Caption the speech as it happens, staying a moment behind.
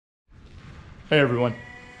Hey everyone,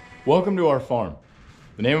 welcome to our farm.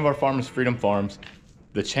 The name of our farm is Freedom Farms.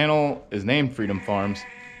 The channel is named Freedom Farms.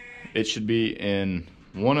 It should be in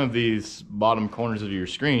one of these bottom corners of your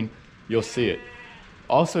screen. You'll see it.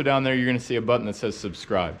 Also down there, you're gonna see a button that says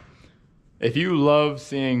subscribe. If you love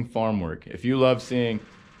seeing farm work, if you love seeing,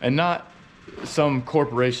 and not some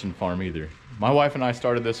corporation farm either. My wife and I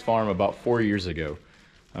started this farm about 4 years ago.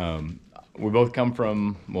 We both come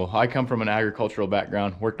from, well, I come from an agricultural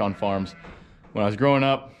background, worked on farms. When I was growing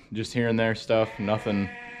up, just here and there stuff, nothing,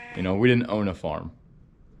 you know, we didn't own a farm.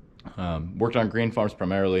 Worked on green farms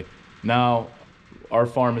primarily. Now, our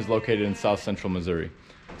farm is located in south central Missouri.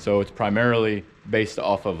 So it's primarily based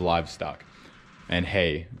off of livestock and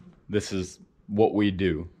hay. This is what we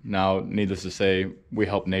do. Now, needless to say, we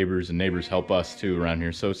help neighbors and neighbors help us too around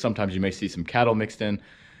here. So sometimes you may see some cattle mixed in,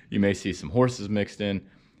 you may see some horses mixed in,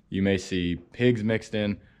 you may see pigs mixed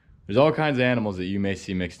in. There's all kinds of animals that you may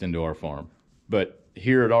see mixed into our farm. But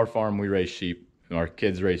here at our farm, we raise sheep, and our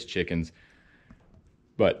kids raise chickens.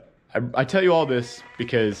 But I tell you all this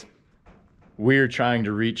because we're trying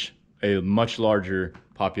to reach a much larger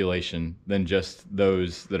population than just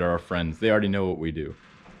those that are our friends. They already know what we do.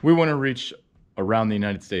 We want to reach around the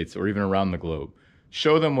United States or even around the globe.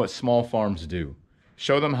 Show them what small farms do.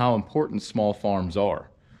 Show them how important small farms are.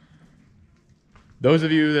 Those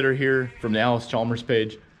of you that are here from the Allis Chalmers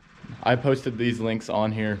page, I posted these links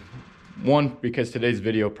on here. One, because today's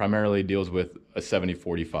video primarily deals with a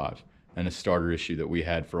 7045 and a starter issue that we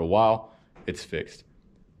had for a while. It's fixed.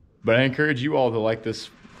 But I encourage you all to like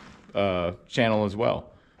this channel as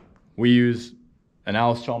well. We use an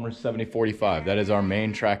Allis Chalmers 7045. That is our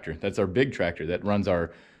main tractor. That's our big tractor that runs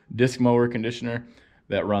our disc mower conditioner,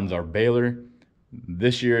 that runs our baler.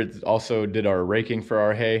 This year it also did our raking for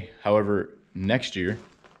our hay. However, next year,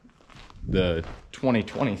 the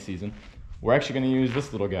 2020 season, we're actually going to use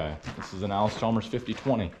this little guy. This is an Allis Chalmers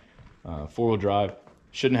 5020, four-wheel drive.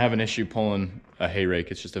 Shouldn't have an issue pulling a hay rake.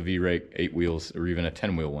 It's just a V-rake, 8 wheels, or even a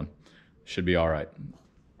 10-wheel one. Should be all right.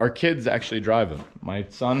 Our kids actually drive them. My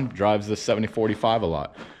son drives the 7045 a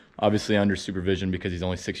lot, obviously under supervision because he's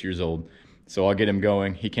only 6 years old. So I'll get him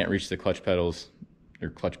going. He can't reach the clutch pedals, or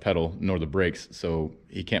clutch pedal, nor the brakes, so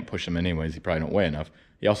he can't push them anyways. He probably don't weigh enough.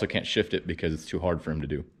 He also can't shift it because it's too hard for him to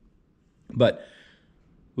do. But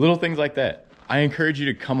little things like that. I encourage you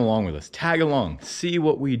to come along with us. Tag along. See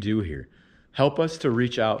what we do here. Help us to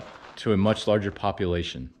reach out to a much larger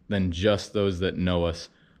population than just those that know us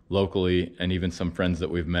locally and even some friends that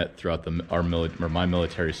we've met throughout my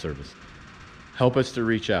military service. Help us to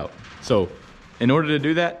reach out. So in order to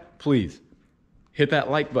do that, please hit that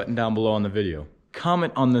like button down below on the video.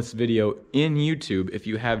 Comment on this video in YouTube if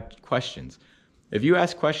you have questions. If you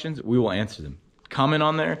ask questions, we will answer them. Comment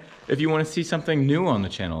on there if you want to see something new on the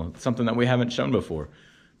channel, something that we haven't shown before.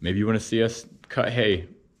 Maybe you want to see us cut hay,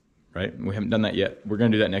 right? We haven't done that yet. We're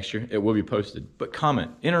going to do that next year. It will be posted. But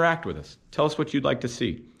comment, interact with us. Tell us what you'd like to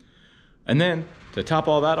see. And then, to top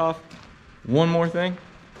all that off, one more thing.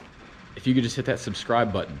 If you could just hit that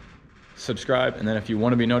subscribe button. Subscribe, and then if you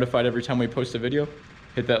want to be notified every time we post a video,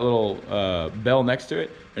 hit that little bell next to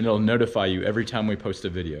it, and it'll notify you every time we post a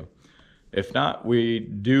video. If not, we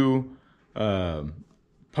do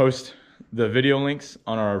post the video links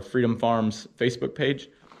on our Freedom Farms Facebook page.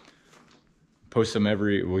 Post them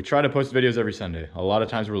we try to post videos every Sunday. A lot of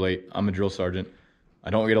times we're late. I'm a drill sergeant.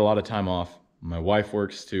 I don't get a lot of time off. My wife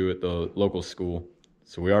works too at the local school.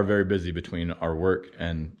 So we are very busy between our work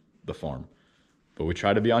and the farm. But we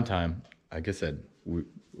try to be on time. Like I said,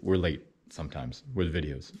 we're late sometimes with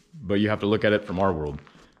videos. But you have to look at it from our world.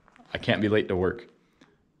 I can't be late to work.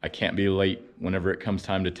 I can't be late whenever it comes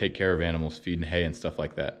time to take care of animals, feeding hay and stuff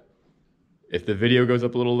like that. If the video goes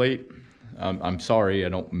up a little late, I'm sorry. I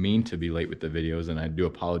don't mean to be late with the videos, and I do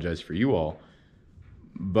apologize for you all.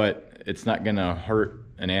 But it's not going to hurt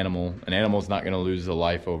an animal. An animal's not going to lose a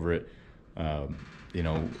life over it. You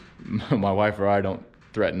know, my wife or I don't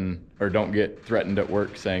get threatened at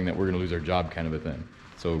work saying that we're going to lose our job kind of a thing.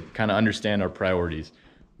 So kind of understand our priorities.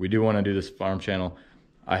 We do want to do this farm channel.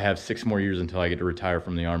 I have 6 more years until I get to retire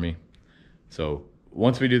from the Army. So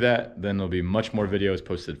once we do that, then there'll be much more videos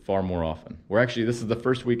posted far more often. This is the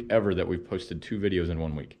first week ever that we've posted 2 videos in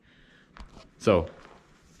 1 week. So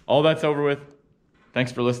all that's over with.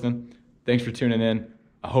 Thanks for listening. Thanks for tuning in.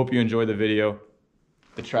 I hope you enjoy the video.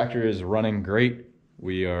 The tractor is running great.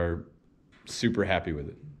 We are super happy with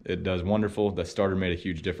it. It does wonderful. The starter made a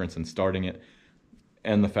huge difference in starting it.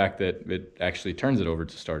 And the fact that it actually turns it over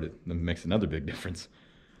to start it, that makes another big difference.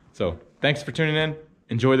 So thanks for tuning in.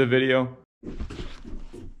 Enjoy the video.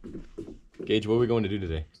 Gage, what are we going to do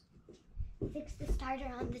today? Fix the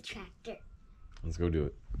starter on the tractor. Let's go do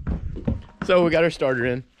it. So we got our starter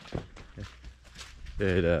in.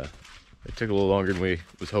 It took a little longer than we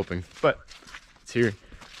was hoping, but it's here.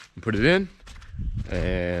 We put it in,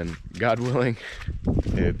 and God willing,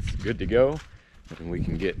 it's good to go, and we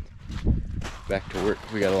can get back to work.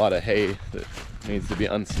 We got a lot of hay that needs to be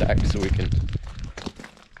unstacked so we can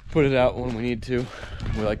put it out when we need to.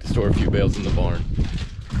 We like to store a few bales in the barn.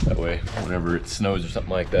 That way, whenever it snows or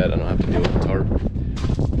something like that, I don't have to deal with the tarp.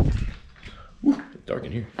 Woo, it's dark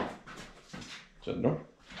in here. Shut the door.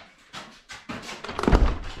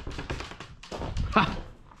 Ha!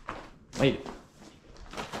 Made it.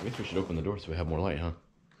 I guess we should open the door so we have more light, huh?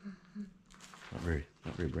 Not very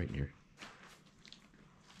bright in here.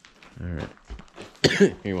 All right.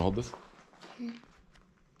 Here, you wanna hold this?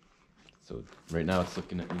 So right now it's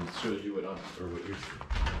looking at me. It shows you what on or what you're.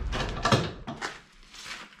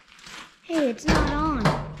 Hey, it's not on.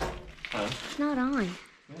 Huh? It's not on.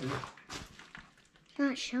 Yeah, It's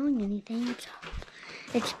not showing anything.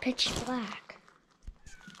 It's pitch black.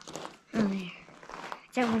 Oh, there.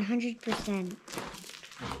 It's at 100%.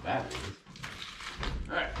 That is.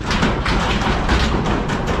 All right.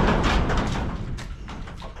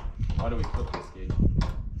 Why do we clip this gate?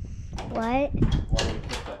 What? Why do we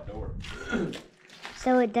clip that door?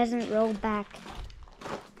 So it doesn't roll back.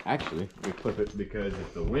 Actually, we clip it because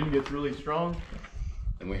if the wind gets really strong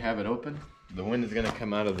and we have it open, the wind is going to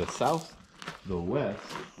come out of the south, the west,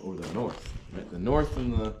 or the north. Right? The north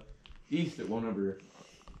and the east, it won't ever,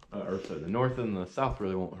 the north and the south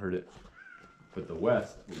really won't hurt it. But the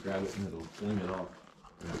west will grab it and it'll fling it off.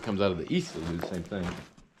 And if it comes out of the east, it'll do the same thing.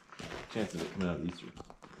 The chances of it coming out of the east are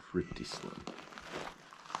pretty slim.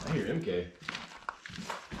 I hear MK.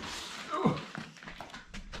 Oh.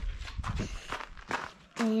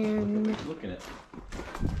 And What are you looking at?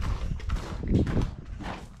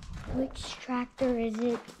 which tractor is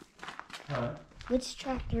it? Huh? Which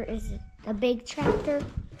tractor is it? A big tractor?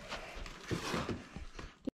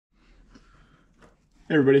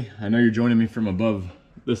 Hey everybody, I know you're joining me from above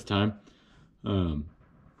this time.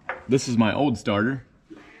 This is my old starter.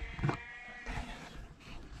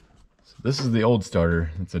 So this is the old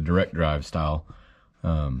starter. It's a direct drive style.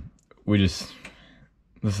 This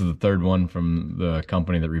is the third one from the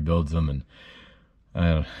company that rebuilds them, and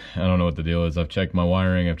I don't know what the deal is. I've checked my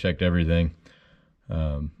wiring, I've checked everything.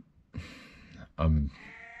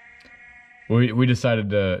 We decided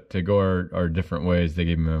to go our different ways. They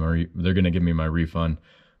gave me they're gonna give me my refund.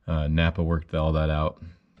 Napa worked all that out.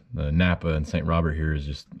 The Napa in St. Robert here is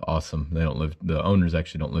just awesome. The owners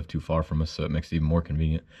actually don't live too far from us, so it makes it even more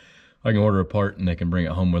convenient. I can order a part and they can bring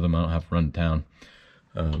it home with them. I don't have to run to town.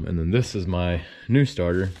 And then this is my new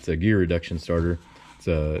starter. It's a gear reduction starter. It's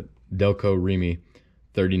a Delco Remy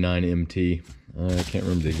 39MT. I can't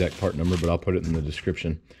remember the exact part number, but I'll put it in the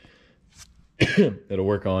description. It'll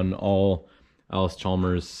work on all Allis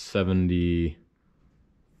Chalmers 70-30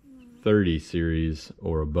 series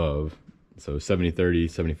or above. So 70-30,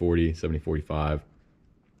 70-40, 70-45,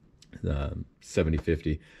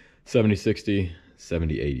 70-50, 70-60,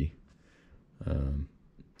 70-80.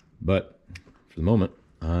 But for the moment,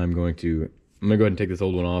 I'm gonna go ahead and take this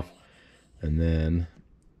old one off, and then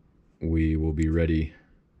we will be ready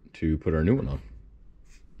to put our new one on.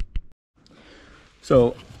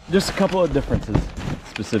 So just a couple of differences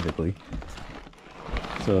specifically.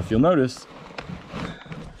 So if you'll notice,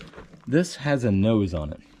 this has a nose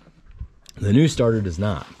on it. The new starter does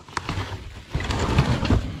not.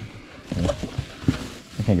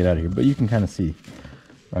 I can't get out of here, but you can kind of see,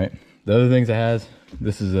 right? The other things it has,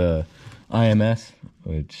 this is a IMS,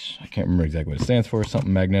 which I can't remember exactly what it stands for.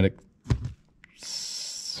 Something magnetic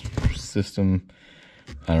system.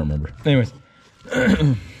 I don't remember. Anyways,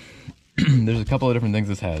 there's a couple of different things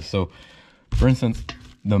this has. So, for instance,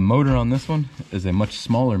 the motor on this one is a much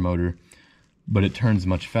smaller motor, but it turns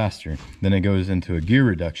much faster. Then it goes into a gear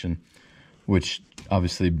reduction, which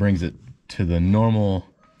obviously brings it to the normal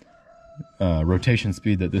rotation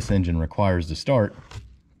speed that this engine requires to start,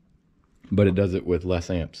 but it does it with less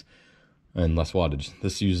amps and less wattage.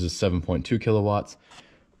 This uses 7.2 kilowatts.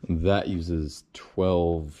 That uses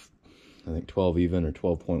 12, I think 12 even, or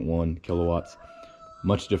 12.1 kilowatts.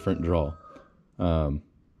 Much different draw.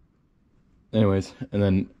 Anyways, and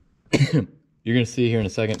then you're gonna see here in a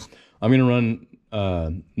second, I'm gonna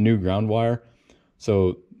run new ground wire.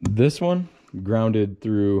 So this one grounded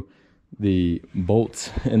through the bolts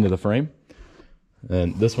into the frame,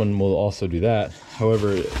 and this one will also do that.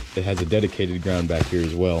 However, it has a dedicated ground back here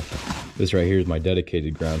as well. This right here is my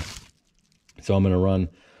dedicated ground. So I'm gonna run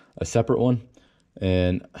a separate one,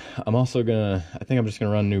 and I'm also gonna, I think I'm just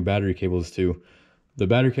gonna run new battery cables too. The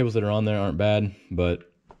battery cables that are on there aren't bad,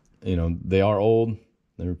 but you know, they are old.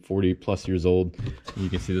 They're 40 plus years old. You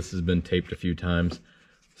can see this has been taped a few times.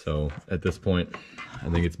 So at this point, I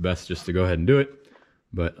think it's best just to go ahead and do it.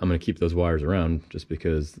 But I'm going to keep those wires around just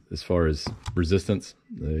because as far as resistance,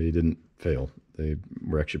 they didn't fail. They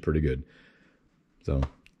were actually pretty good. So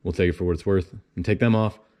we'll take it for what it's worth and take them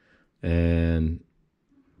off and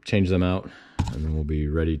change them out. And then we'll be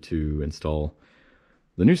ready to install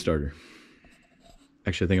the new starter.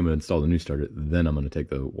 Actually, I think I'm going to install the new starter. Then I'm going to take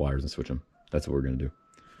the wires and switch them. That's what we're going to do.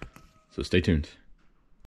 So stay tuned.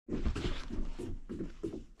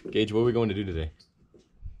 Gage, what are we going to do today?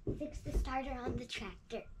 Fix the starter on the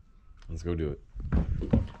tractor. Let's go do it.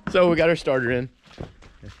 So we got our starter in.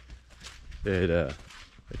 It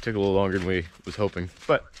took a little longer than we was hoping,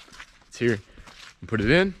 but it's here. We put it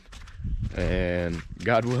in, and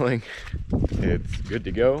God willing, it's good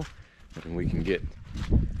to go, and we can get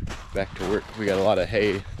back to work. We got a lot of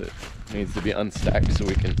hay that needs to be unstacked so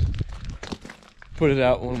we can put it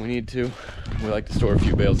out when we need to. We like to store a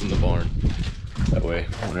few bales in the barn. That way,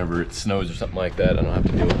 whenever it snows or something like that, I don't have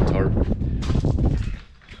to deal with the tarp.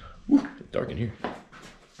 Woo, it's dark in here.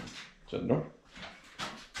 Shut the door.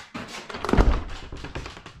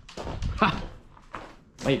 Ha!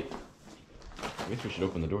 Made it. I guess we should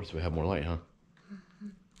open the door so we have more light, huh?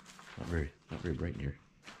 Not very bright in here.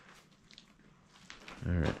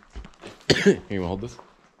 All right. Here, you wanna hold this?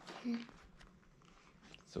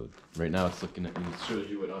 So right now it's looking at me. It shows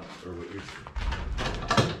you what on or what you're seeing.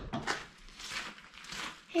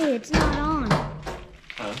 Hey, it's not on.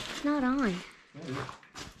 Huh? It's not on. Yeah,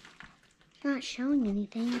 It's not showing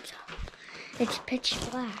anything. It's pitch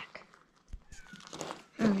black.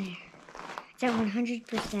 Oh, there. It's at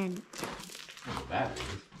 100%. Not bad.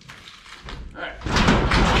 Alright.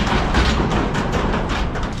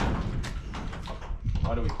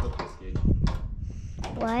 Why do we clip this gate?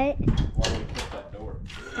 What? Why do we clip that door?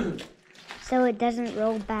 So it doesn't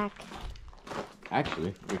roll back.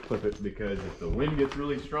 Actually, we clip it because if the wind gets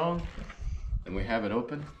really strong and we have it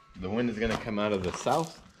open, the wind is going to come out of the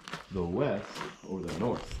south, the west, or the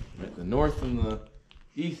north. Right? The north and the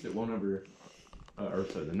east, it won't ever,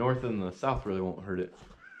 the north and the south really won't hurt it.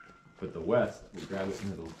 But the west will grab it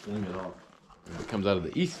and it'll fling it off. And if it comes out of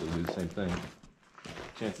the east, it'll do the same thing.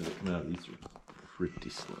 Chances of it coming out of the east are pretty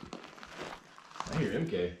slim. I hear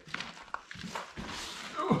MK.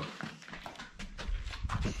 Oh.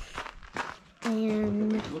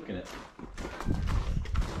 And What are you looking at?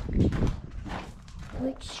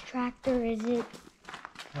 which tractor is it?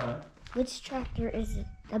 Huh? Which tractor is it?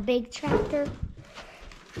 The big tractor?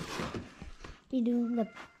 You doing the...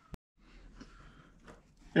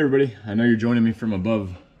 Hey everybody, I know you're joining me from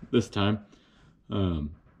above this time.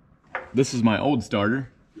 This is my old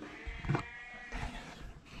starter.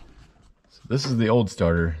 So this is the old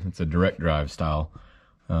starter. It's a direct drive style.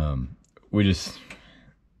 This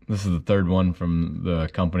is the third one from the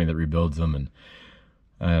company that rebuilds them, and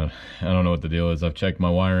I don't know what the deal is. I've checked my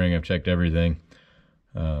wiring, I've checked everything.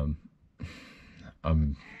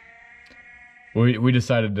 We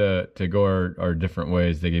decided to go our different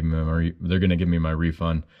ways. They gave me they're gonna give me my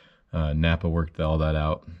refund. Napa worked all that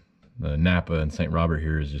out. The Napa in St. Robert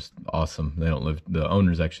here is just awesome. The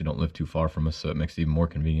owners actually don't live too far from us, so it makes it even more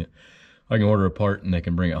convenient. I can order a part and they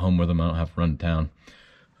can bring it home with them. I don't have to run to town.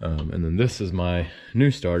 And then this is my new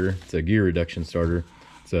starter. It's a gear reduction starter.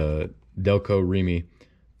 It's a Delco Remy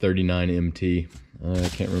 39MT. I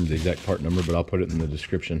can't remember the exact part number, but I'll put it in the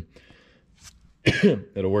description.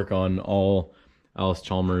 It'll work on all Allis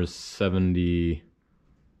Chalmers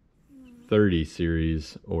 7030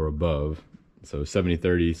 series or above. So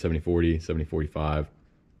 7030, 7040, 7045,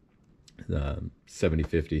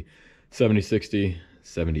 7050, 7060,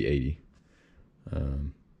 7080.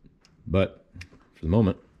 But for the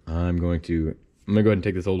moment, I'm gonna go ahead and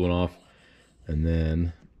take this old one off, and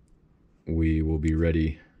then we will be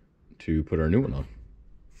ready to put our new one on.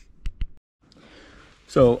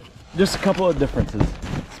 So just a couple of differences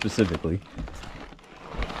specifically.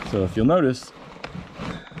 So if you'll notice,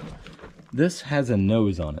 this has a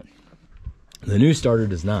nose on it. The new starter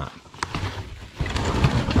does not.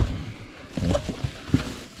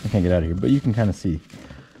 I can't get out of here, but you can kind of see,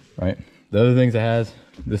 right? The other things it has,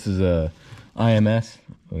 this is a IMS,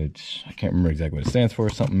 which I can't remember exactly what it stands for.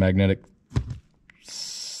 Something magnetic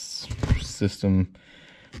system.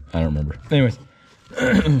 I don't remember. Anyways,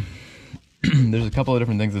 there's a couple of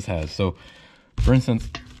different things this has. So, for instance,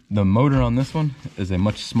 the motor on this one is a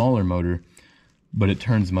much smaller motor, but it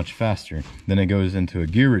turns much faster. Then it goes into a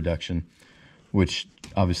gear reduction, which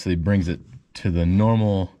obviously brings it to the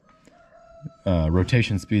normal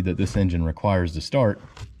rotation speed that this engine requires to start,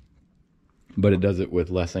 but it does it with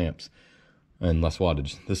less amps. and less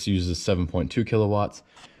wattage. This uses 7.2 kilowatts.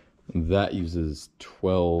 That uses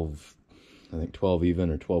 12, I think 12 even,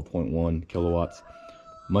 or 12.1 kilowatts.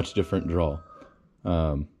 Much different draw.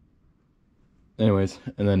 Anyways,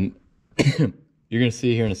 and then you're gonna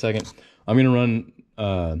see here in a second, I'm gonna run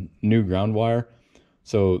new ground wire.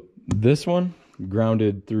 So this one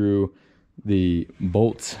grounded through the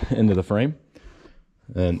bolts into the frame,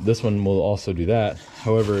 and this one will also do that.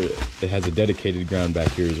 However, it has a dedicated ground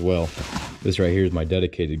back here as well. This right here is my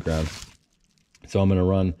dedicated ground. So I'm gonna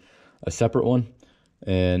run a separate one,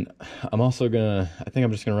 and I'm also gonna, I think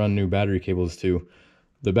I'm just gonna run new battery cables too.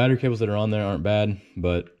 The battery cables that are on there aren't bad,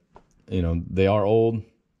 but you know, they are old.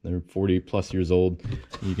 They're 40 plus years old.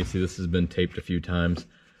 You can see this has been taped a few times.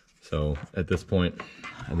 So at this point,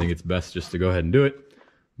 I think it's best just to go ahead and do it.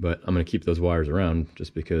 But I'm gonna keep those wires around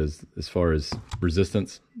just because as far as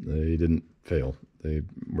resistance, they didn't fail. They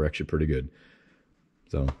were actually pretty good.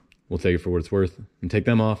 So we'll take it for what it's worth and take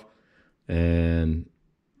them off and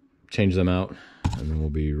change them out, and then we'll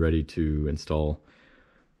be ready to install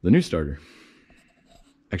the new starter.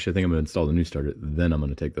 Actually, I think I'm gonna install the new starter, then I'm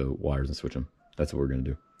gonna take the wires and switch them. That's what we're gonna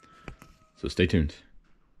do. So stay tuned.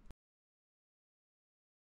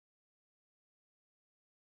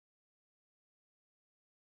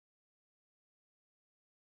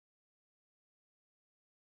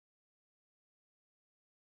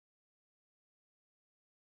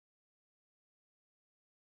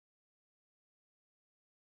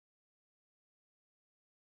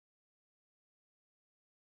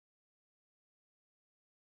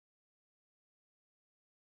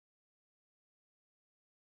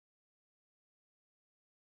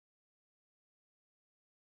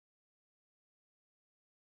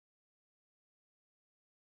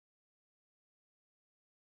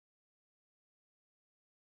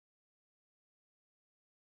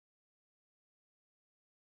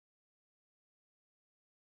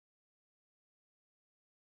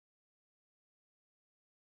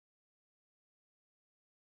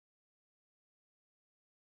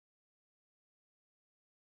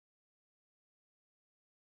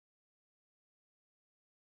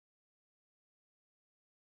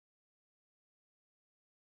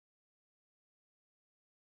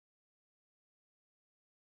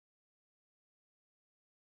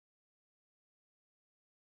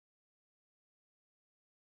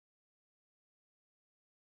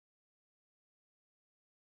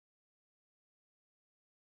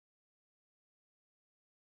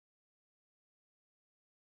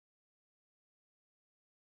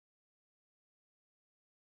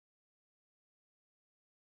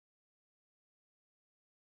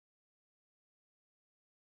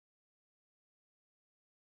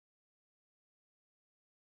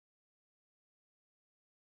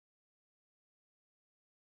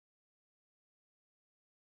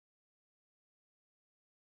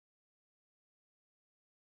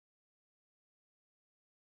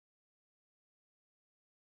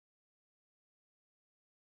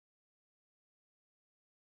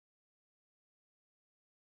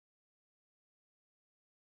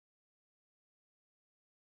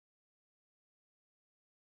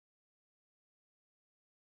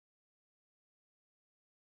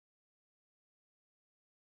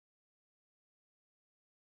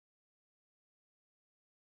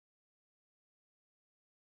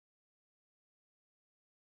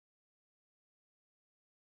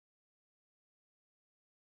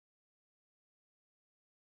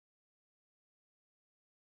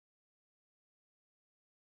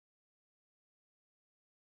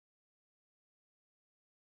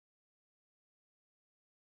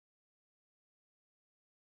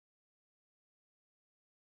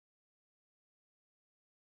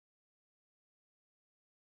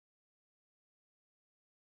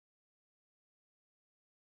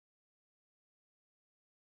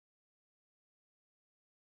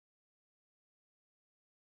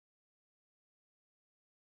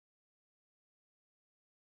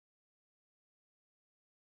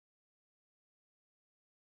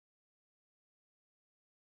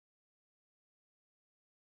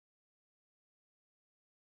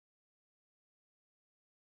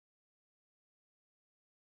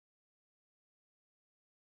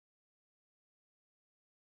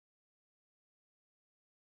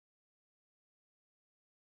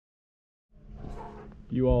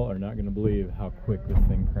 You all are not going to believe how quick this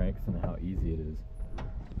thing cranks and how easy it is.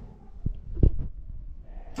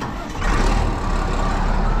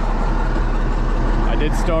 I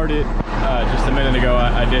did start it just a minute ago.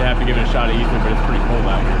 I did have to give it a shot of ether, but it's pretty cold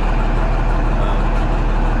out here.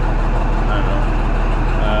 I don't know.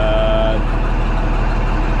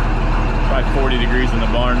 Probably 40 degrees in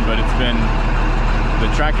the barn, but it's been the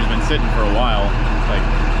tractor's been sitting for a while, like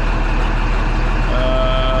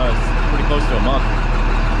pretty close to a month.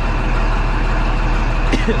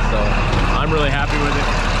 So I'm really happy with it.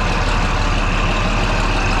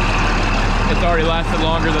 It's already lasted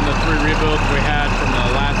longer than the 3 rebuilds we had from the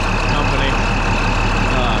last company.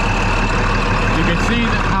 You can see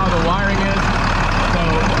how the wiring is. So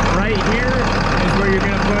right here is where you're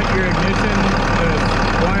going to put your ignition, the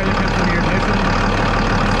wire that comes from your ignition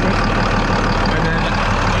switch. And then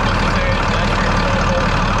needless to say, that's your 12-volt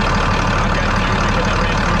knob. I've got 2 because I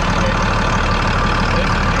ran 2 new cables. This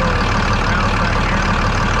is your ground right here.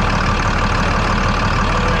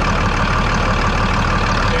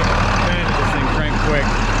 Man, this thing cranked quick.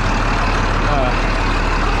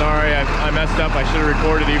 Sorry, I messed up. I should have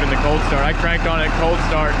recorded even the cold start. I cranked on it cold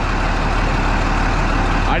start.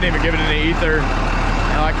 I didn't even give it any ether.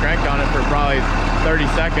 Hell, I cranked on it for probably 30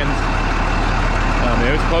 seconds.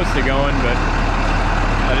 It was close to going, but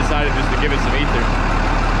I decided just to give it some ether.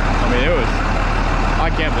 I mean, it was, I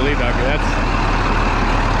can't believe that. That's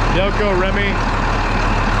Delco Remy.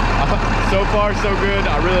 So far, so good.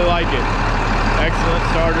 I really like it. Excellent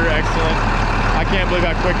starter, excellent. I can't believe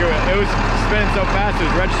how quick it was spinning so fast. It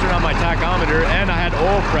was registered on my tachometer, and I had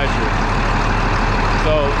oil pressure.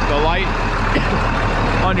 So the light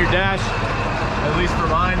on your dash, at least for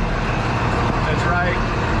mine, that's right.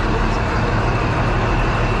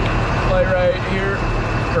 Light right here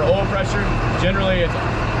for oil pressure. Generally,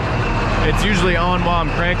 it's usually on while I'm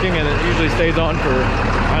cranking, and it usually stays on for,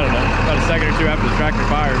 I don't know, about a second or 2 after the tractor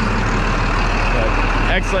fires. But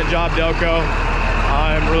excellent job, Delco.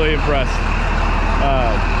 I'm really impressed.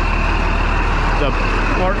 The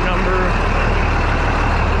part number,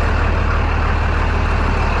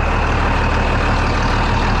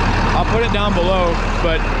 I'll put it down below,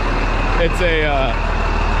 but it's a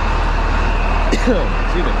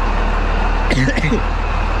excuse me.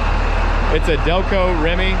 It's a Delco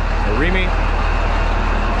Remy or Remy.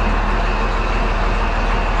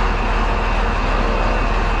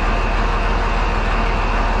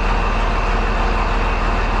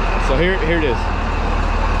 So here it is.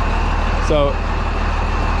 So,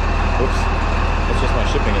 whoops, that's just my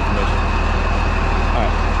shipping information. All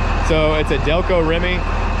right, so it's a Delco Remy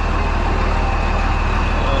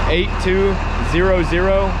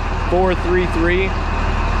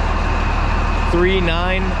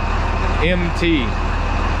 820043339MT.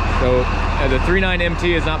 So the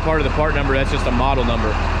 39MT is not part of the part number, that's just a model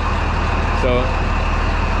number. So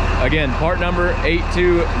again, part number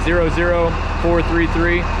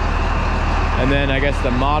 8200433. And then I guess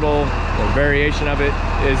the model or variation of it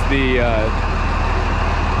is the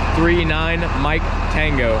 39 Mike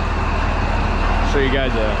Tango. I'll show you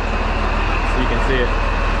guys so you can see it.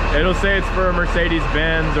 It'll say it's for a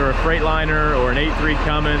Mercedes-Benz or a Freightliner or an 8.3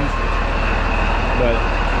 Cummins, but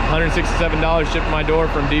 $167 shipped to my door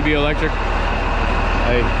from DB Electric.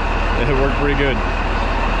 Hey, it worked pretty good.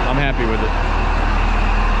 I'm happy with it.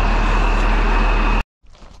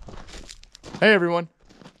 Hey everyone.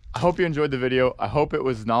 I hope you enjoyed the video. I hope it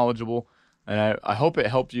was knowledgeable, and I hope it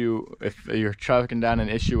helped you if you're tracking down an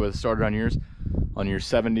issue with a starter on your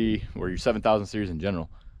 70 or your 7000 series in general.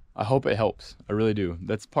 I hope it helps. I really do.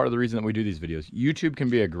 That's part of the reason that we do these videos. YouTube can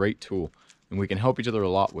be a great tool, and we can help each other a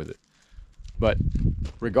lot with it. But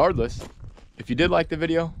regardless, if you did like the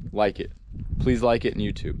video, like it. Please like it in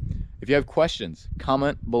YouTube. If you have questions,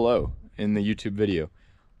 comment below in the YouTube video.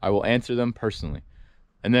 I will answer them personally.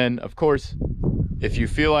 And then, of course, if you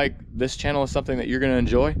feel like this channel is something that you're going to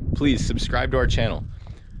enjoy, please subscribe to our channel.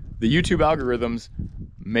 The YouTube algorithms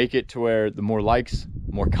make it to where the more likes,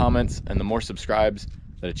 more comments, and the more subscribes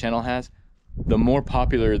that a channel has, the more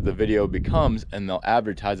popular the video becomes, and they'll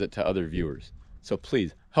advertise it to other viewers. So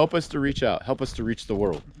please, help us to reach out. Help us to reach the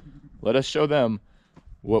world. Let us show them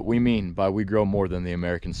what we mean by we grow more than the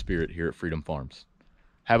American spirit here at Freedom Farms.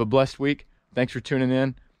 Have a blessed week. Thanks for tuning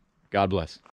in. God bless.